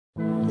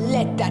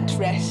let that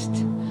rest.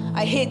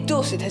 I hear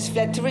Dorset has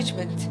fled to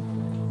Richmond.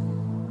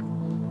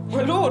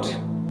 My lord,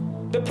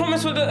 the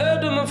promise of the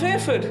earldom of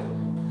Hereford.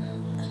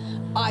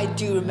 I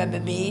do remember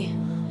me.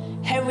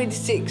 Henry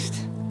VI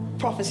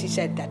prophecy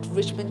said that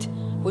Richmond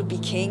would be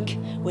king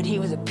when he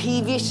was a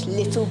peevish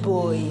little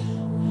boy.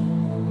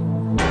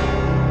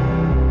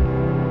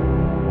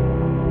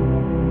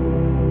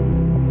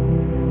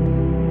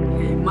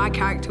 My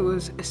character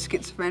was a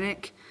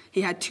schizophrenic.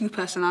 He had two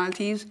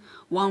personalities.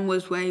 One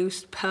was where he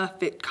was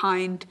perfect,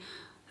 kind,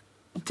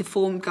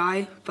 deformed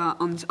guy, but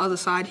on the other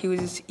side, he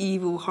was this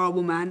evil,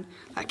 horrible man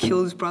that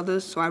killed his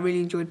brothers, so I really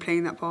enjoyed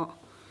playing that part.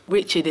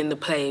 Richard in the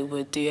play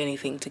would do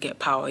anything to get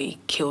power. He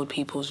killed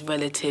people's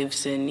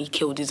relatives and he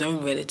killed his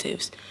own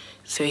relatives,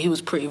 so he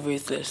was pretty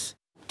ruthless.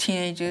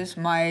 Teenagers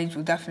my age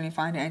will definitely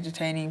find it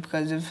entertaining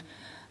because of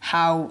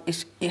how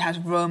it has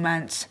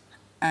romance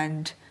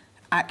and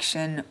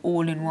action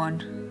all in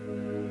one.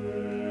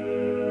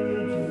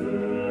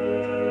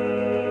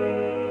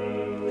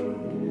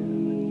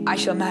 I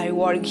shall marry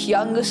Warwick's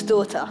youngest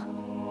daughter.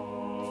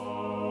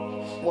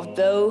 What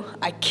though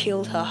I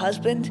killed her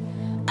husband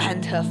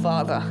and her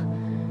father?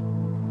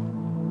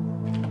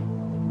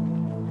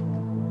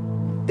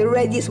 The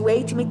readiest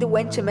way to make the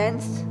wench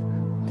amends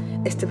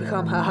is to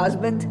become her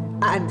husband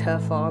and her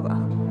father.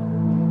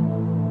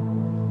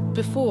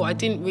 Before, I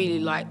didn't really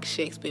like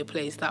Shakespeare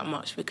plays that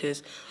much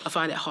because I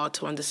find it hard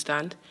to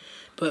understand.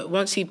 But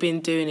once you've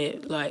been doing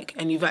it,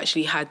 and you've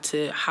actually had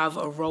to have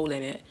a role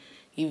in it,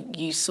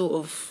 you sort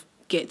of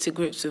get to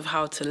grips with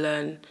how to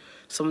learn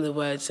some of the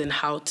words and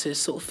how to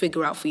sort of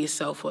figure out for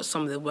yourself what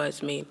some of the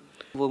words mean.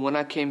 Well, when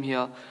I came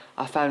here,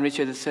 I found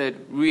Richard III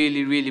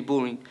really, really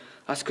boring.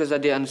 That's because I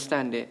didn't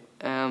understand it.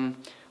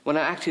 When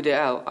I acted it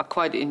out, I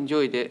quite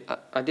enjoyed it.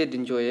 I did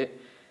enjoy it.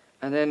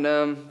 And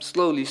then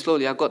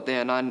slowly I got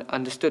there and I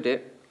understood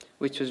it,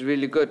 which was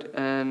really good.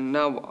 And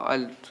now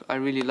I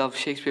really love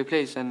Shakespeare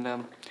plays and I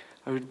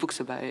read books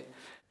about it.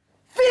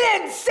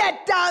 Villain,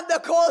 set down the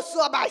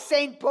courser by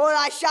St. Paul,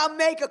 I shall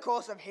make a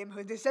course of him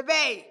who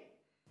disobey.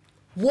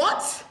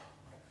 What?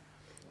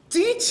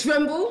 Do you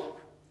tremble?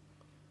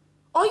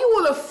 Are you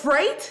all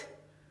afraid?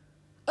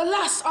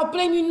 Alas, I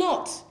blame you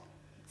not,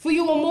 for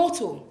you are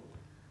mortal,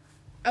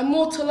 and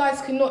mortal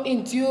eyes cannot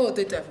endure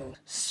the devil.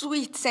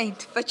 Sweet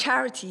saint, for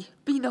charity,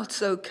 be not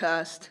so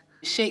cursed.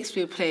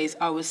 Shakespeare plays,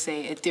 I would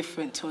say, are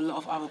different to a lot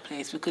of other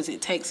plays because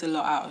it takes a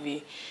lot out of you.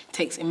 It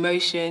takes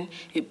emotion,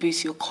 it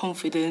boosts your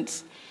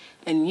confidence,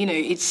 and you know,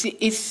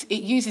 it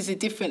uses a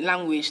different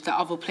language that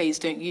other plays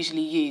don't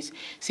usually use.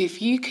 So if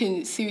you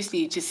can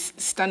seriously just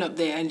stand up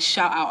there and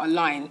shout out a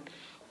line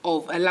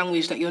of a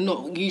language that you're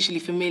not usually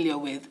familiar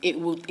with, it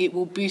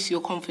will boost your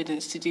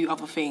confidence to do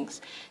other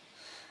things.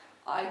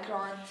 I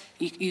grant.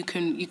 You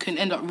can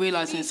end up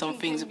realising some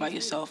things about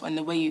yourself and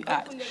the way you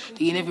act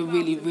that you never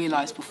really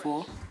realised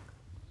before.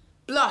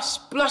 Blush,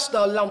 blush,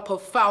 thou lump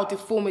of foul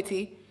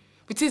deformity,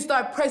 but 'tis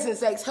thy presence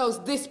that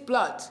exhales this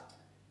blood.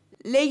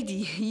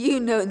 Lady, you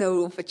know no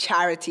room for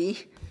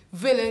charity.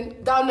 Villain,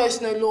 thou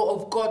knowest no law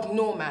of God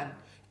nor man.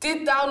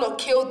 Did thou not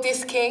kill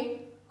this king?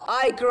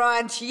 I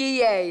grant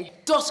ye yea.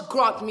 Dost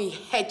grant me,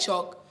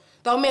 hedgehog,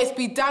 thou mayest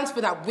be damned for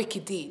that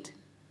wicked deed.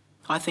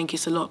 I think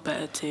it's a lot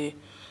better to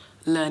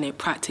learn it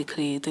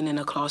practically than in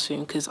a classroom,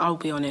 because I'll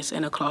be honest,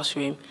 in a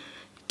classroom,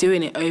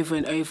 doing it over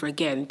and over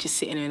again, just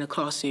sitting in a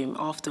classroom,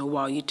 after a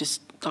while, you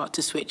just start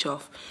to switch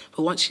off.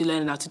 But once you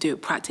learn how to do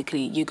it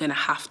practically, you're going to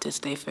have to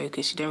stay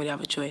focused. You don't really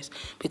have a choice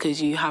because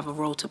you have a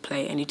role to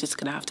play and you're just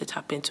going to have to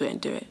tap into it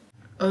and do it.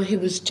 Oh, he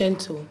was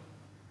gentle,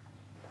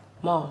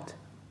 mild,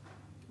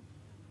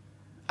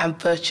 and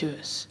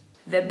virtuous.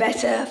 The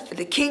better for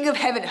the King of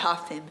Heaven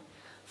hath him,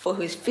 for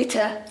who is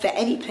fitter for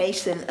any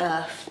place than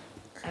earth.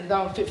 And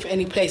thou art fit for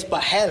any place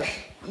but hell.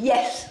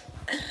 Yes,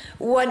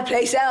 one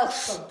place else.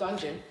 Some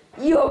dungeon.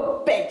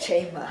 Your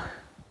bedchamber.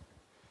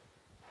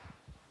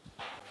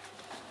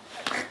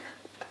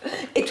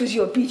 It was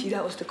your beauty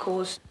that was the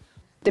cause.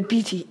 The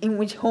beauty in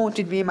which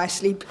haunted me in my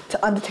sleep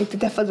to undertake the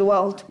death of the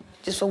world,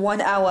 just for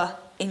 1 hour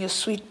in your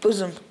sweet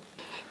bosom.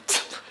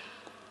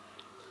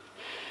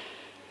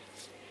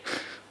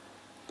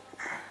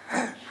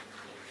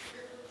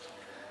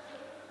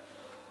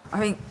 I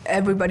think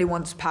everybody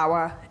wants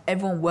power.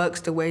 Everyone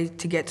works the way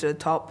to get to the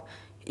top.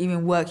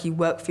 Even you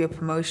work for your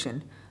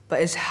promotion.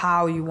 But it's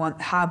how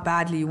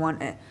badly you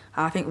want it.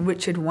 And I think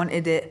Richard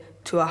wanted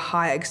it to a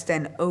high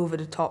extent over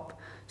the top.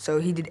 So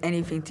he did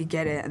anything to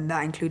get it, and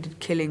that included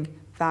killing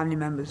family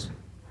members.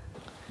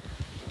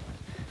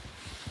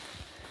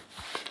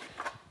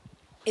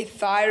 If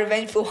thy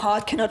revengeful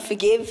heart cannot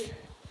forgive,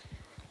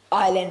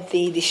 I lend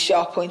thee this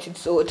sharp-pointed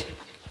sword.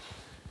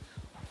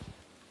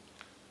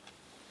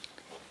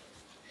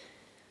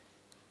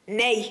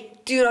 Nay,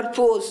 do not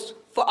pause,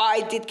 for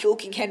I did kill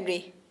King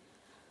Henry.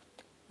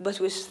 But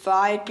it was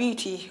thy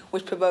beauty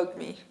which provoked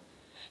me.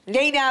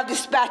 Nay, now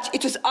dispatch,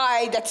 it was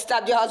I that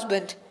stabbed your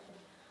husband.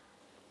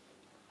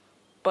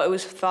 But it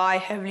was thy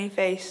heavenly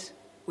face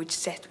which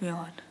set me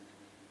on.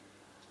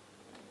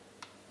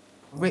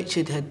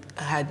 Richard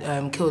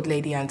had killed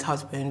Lady Anne's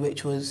husband,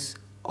 which was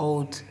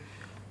old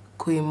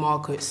Queen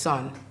Margaret's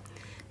son.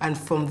 And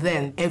from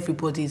then,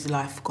 everybody's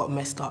life got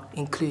messed up,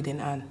 including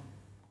Anne.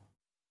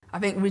 I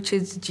think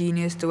Richard's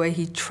genius, the way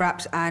he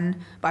traps Anne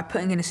by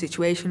putting her in a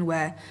situation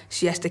where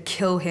she has to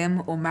kill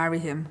him or marry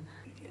him.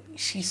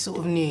 She sort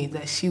of knew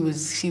that she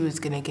was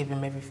going to give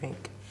him everything.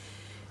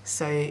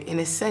 So in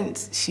a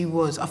sense,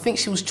 I think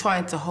she was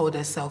trying to hold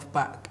herself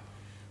back,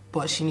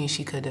 but she knew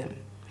she couldn't.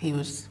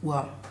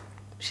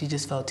 She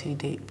just fell too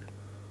deep.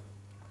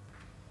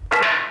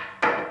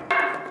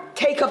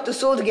 Take up the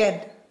sword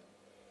again,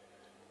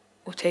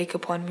 or take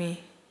upon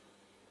me.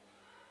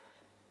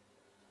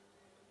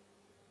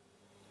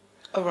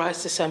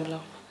 Arise, dissembler.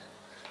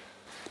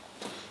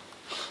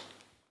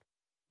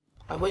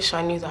 I wish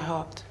I knew thy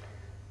heart.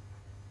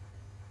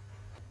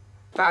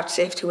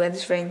 Vouchsafe to wear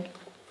this ring.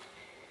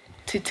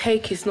 To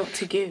take is not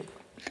to give.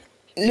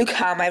 Look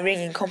how my ring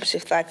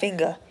encompasseth thy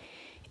finger.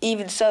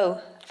 Even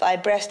so, thy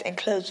breast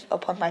enclosed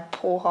upon my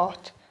poor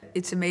heart.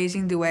 It's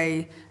amazing the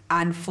way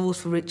Anne falls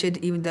for Richard,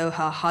 even though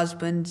her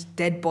husband's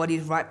dead body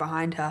is right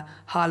behind her,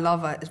 her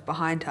lover is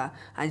behind her,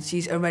 and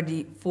she's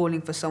already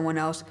falling for someone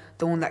else,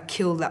 the one that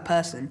killed that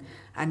person.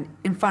 And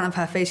in front of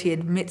her face, he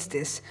admits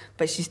this,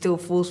 but she still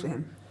falls for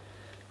him.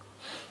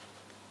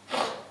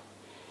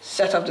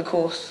 Set up the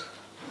course.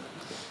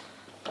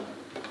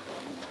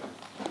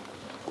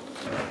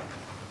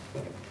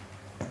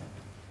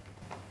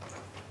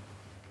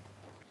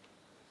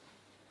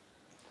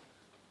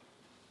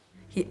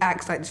 He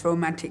acts like this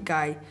romantic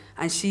guy,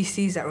 and she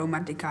sees that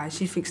romantic guy.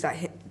 She thinks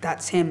that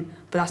that's him,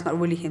 but that's not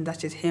really him. That's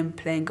just him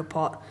playing a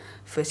part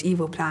for his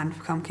evil plan to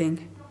become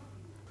king.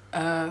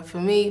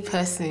 For me,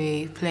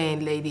 personally,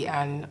 playing Lady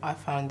Anne, I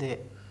found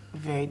it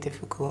very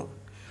difficult.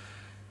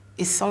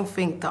 It's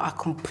something that I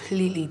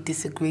completely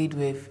disagreed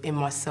with in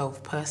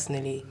myself,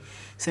 personally.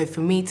 So for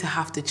me to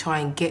have to try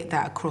and get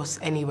that across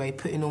anyway,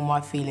 putting all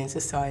my feelings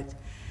aside,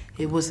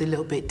 it was a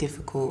little bit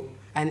difficult.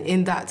 And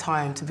in that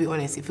time, to be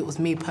honest, if it was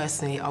me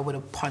personally, I would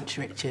have punched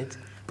Richard,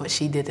 but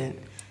she didn't.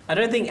 I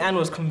don't think Anne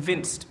was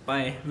convinced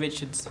by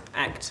Richard's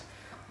act,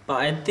 but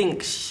I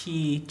think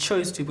she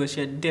chose to, but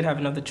she did have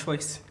another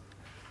choice.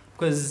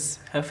 Because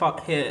her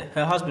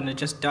husband had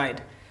just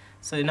died,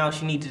 so now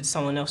she needed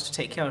someone else to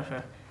take care of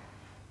her.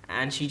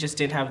 And she just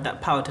didn't have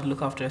that power to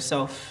look after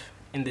herself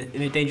in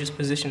the dangerous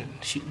position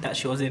that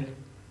she was in.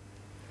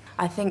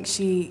 I think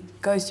she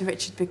goes to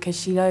Richard because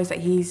she knows that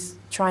he's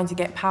trying to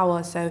get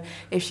power, so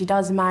if she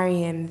does marry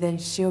him, then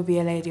she'll be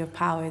a lady of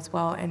power as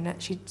well, and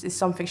that it's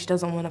something she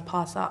doesn't want to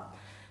pass up.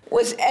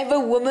 Was ever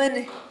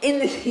woman in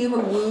this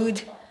human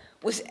wooed?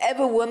 Was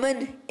ever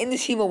woman in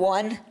this human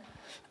won?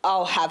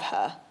 I'll have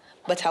her,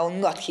 but I will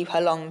not keep her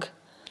long.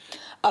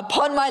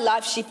 Upon my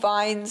life she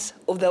finds,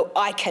 although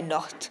I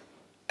cannot,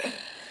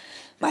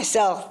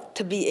 myself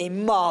to be a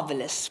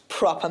marvellous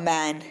proper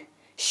man.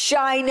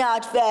 Shine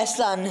out, fair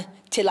sun,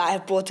 till I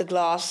have brought a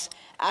glass,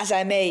 as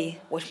I may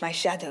watch my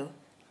shadow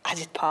as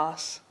it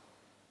pass.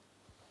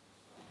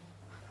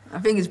 I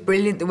think it's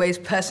brilliant the way his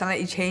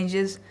personality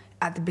changes.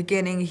 At the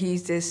beginning,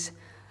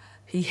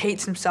 he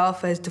hates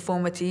himself for his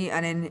deformity,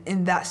 and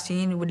in that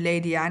scene with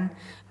Lady Anne,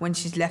 when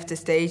she's left the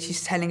stage,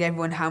 she's telling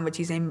everyone how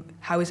he's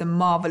a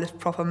marvellous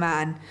proper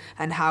man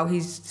and how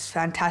he's a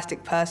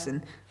fantastic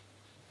person.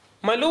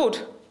 My lord,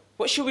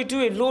 what should we do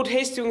if Lord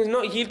Hastings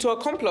not yield to our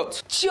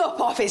complot? Chop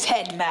off his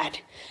head, mad,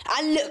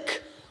 and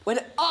look, when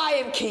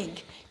I am king,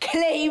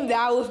 claim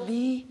thou of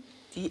me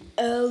the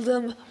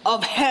earldom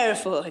of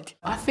Hereford.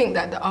 I think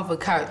that the other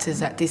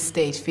characters at this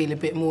stage feel a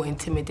bit more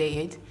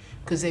intimidated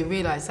because they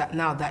realise that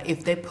now that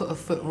if they put a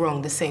foot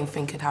wrong, the same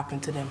thing could happen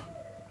to them.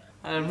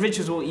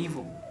 Richard's all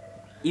evil.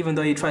 Even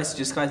though he tries to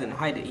disguise it and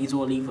hide it, he's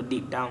all evil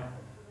deep down.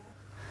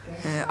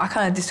 I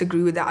kind of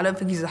disagree with that. I don't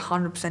think he's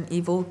 100%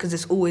 evil because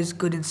there's always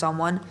good in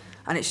someone,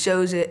 and it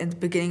shows it in the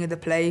beginning of the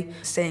play,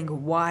 saying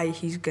why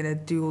he's going to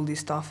do all this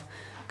stuff,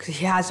 because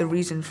he has a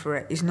reason for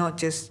it. He's not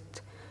just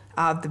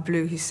out of the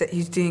blue.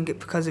 He's doing it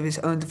because of his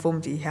own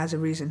deformity. He has a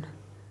reason.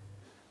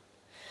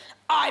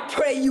 I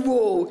pray you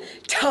all,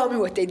 tell me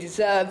what they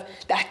deserve,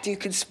 that do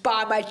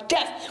conspire my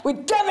death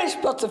with devilish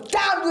plots of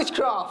damned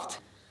witchcraft.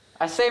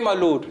 I say, my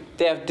lord,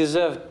 they have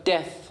deserved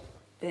death.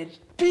 Then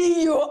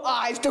be your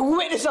eyes the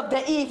witness of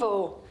their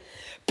evil.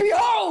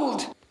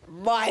 Behold,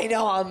 mine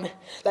arm,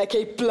 like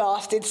a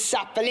blasted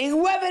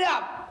sapling weathered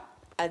up.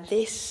 And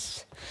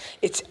this,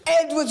 it's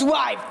Edward's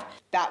wife,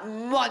 that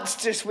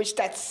monstrous witch,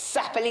 that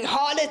sapling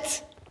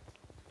harlot.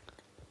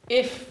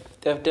 If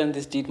they have done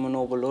this deed, my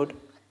noble lord.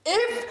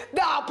 If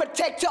thou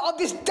protector of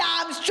this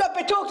damned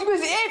strumpet talks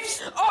with his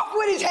ifs, off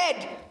with his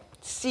head.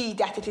 See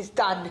that it is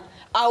done.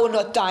 I will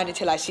not dine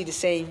until I see the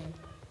same.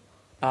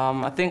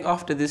 I think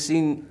after this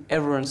scene,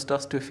 everyone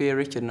starts to fear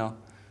Richard now,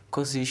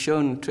 because he's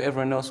shown to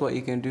everyone else what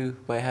he can do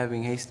by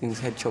having Hastings'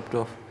 head chopped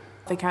off.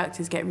 The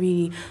characters get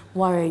really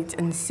worried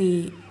and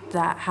see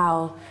that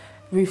how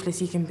ruthless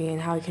he can be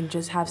and how he can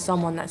just have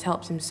someone that's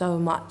helped him so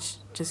much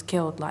just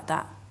killed like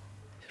that.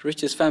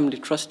 Richard's family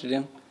trusted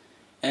him,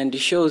 and it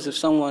shows if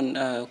someone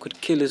could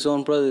kill his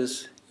own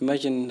brothers,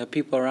 imagine the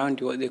people around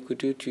you, what they could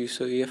do to you,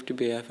 so you have to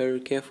be very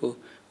careful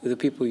with the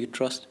people you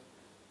trust.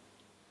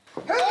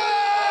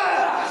 Ah!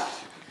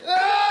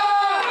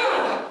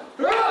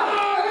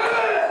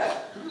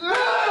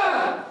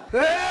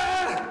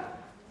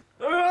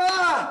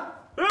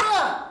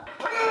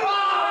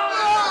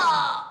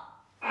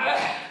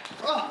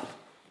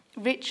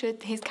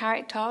 Richard, his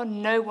character,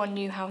 no one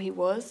knew how he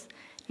was.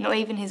 Not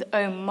even his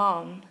own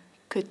mum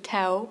could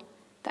tell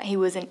that he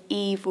was an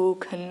evil,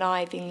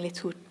 conniving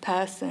little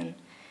person.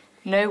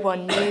 No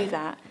one knew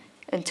that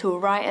until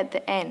right at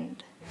the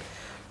end.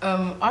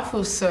 I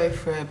feel sorry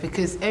for her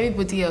because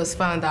everybody else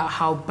found out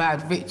how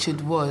bad Richard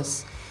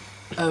was.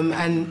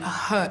 And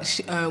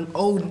her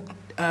old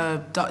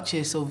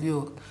Duchess of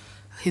York,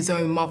 his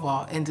own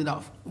mother, ended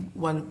up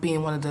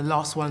being one of the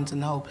last ones in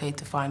the whole play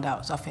to find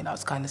out. So I think that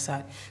was kind of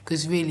sad.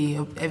 Because really,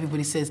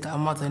 everybody says that a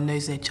mother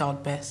knows their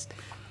child best.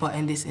 But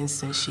in this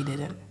instance, she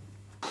didn't.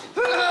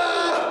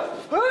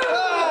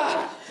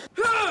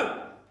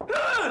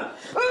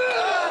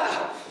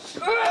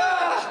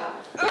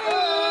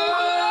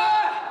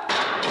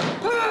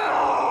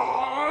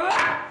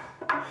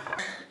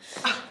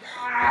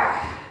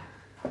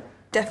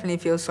 Definitely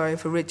feel sorry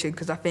for Richard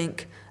because I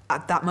think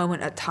at that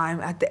moment at time,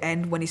 at the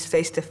end, when he's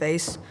face to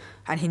face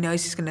and he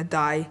knows he's gonna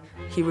die,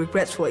 he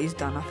regrets what he's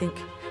done. I think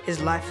his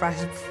life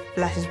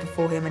flashes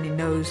before him and he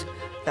knows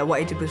that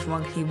what he did was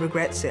wrong. He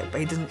regrets it,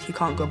 but he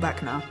can't go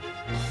back now.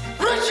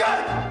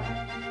 Richard!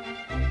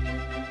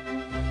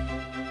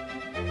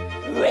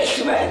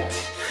 Richmond!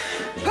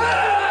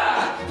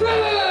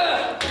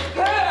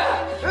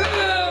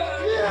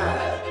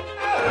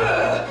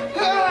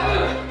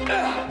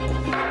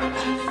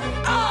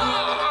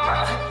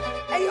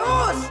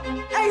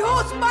 A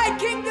horse, my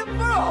kingdom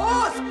for a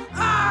horse!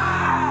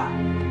 Ah!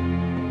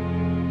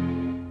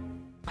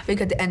 I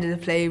think at the end of the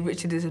play,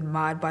 Richard is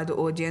admired by the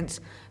audience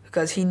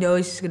because he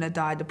knows he's going to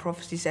die. The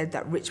prophecy said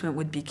that Richmond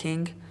would be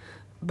king,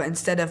 but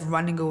instead of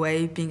running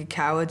away, being a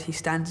coward, he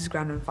stands his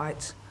ground and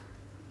fights.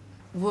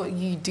 What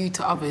you do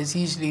to others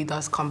usually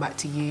does come back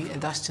to you,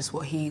 and that's just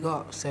what he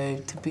got. So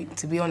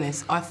to be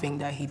honest, I think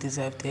that he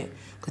deserved it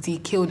because he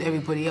killed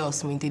everybody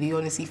else. I mean, did he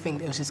honestly think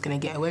they was just going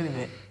to get away with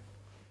it?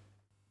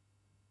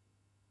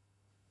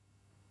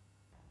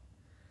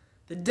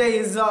 The day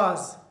is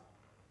ours.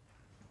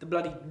 The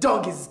bloody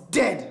dog is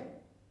dead.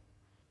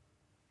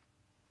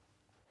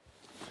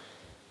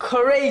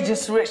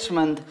 Courageous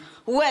Richmond,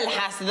 well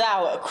hast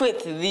thou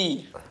acquit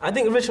thee. I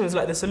think Richmond is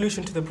like the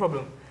solution to the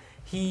problem.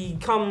 He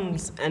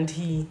comes and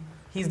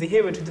he's the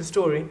hero to the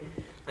story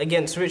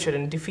against Richard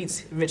and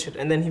defeats Richard,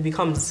 and then he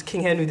becomes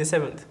King Henry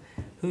VII,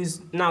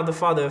 who's now the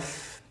father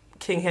of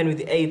King Henry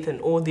VIII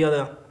and all the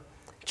other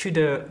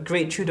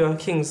great Tudor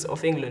kings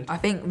of England. I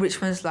think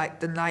Richmond's like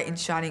the knight in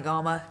shining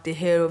armour, the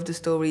hero of the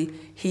story.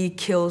 He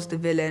kills the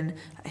villain,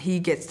 he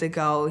gets the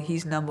girl,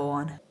 he's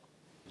 #1.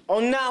 Oh,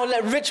 now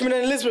let Richmond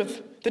and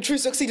Elizabeth, the true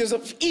succeeders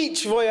of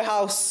each royal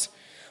house,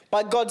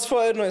 by God's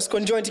foreknowledge,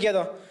 conjoin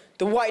together,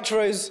 the white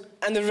rose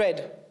and the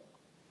red.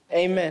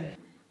 Amen.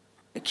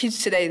 The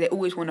kids today, they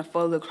always want to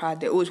follow the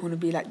crowd. They always want to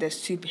be like their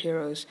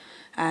superheroes.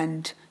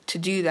 And to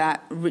do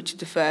that,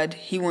 Richard III,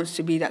 he wants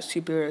to be that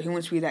superhero. He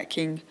wants to be that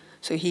king.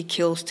 So he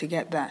kills to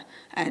get that.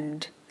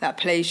 And that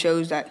play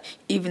shows that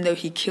even though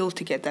he killed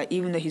to get that,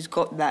 even though he's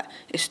got that,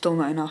 it's still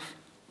not enough.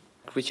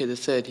 Richard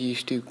III, he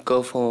used to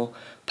go for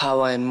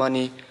power and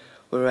money,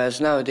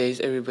 whereas nowadays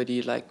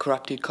everybody, like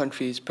corrupted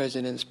countries,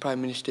 presidents, prime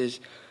ministers,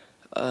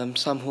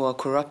 some who are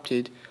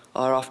corrupted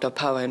are after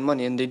power and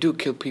money, and they do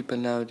kill people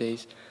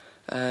nowadays.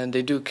 And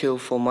they do kill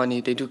for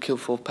money, they do kill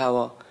for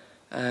power.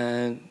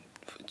 And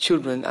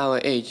children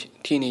our age,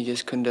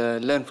 teenagers, can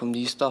learn from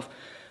these stuff.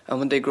 And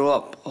when they grow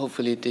up,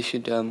 hopefully they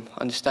should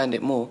understand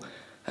it more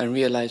and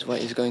realize what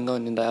is going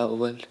on in the outer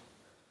world.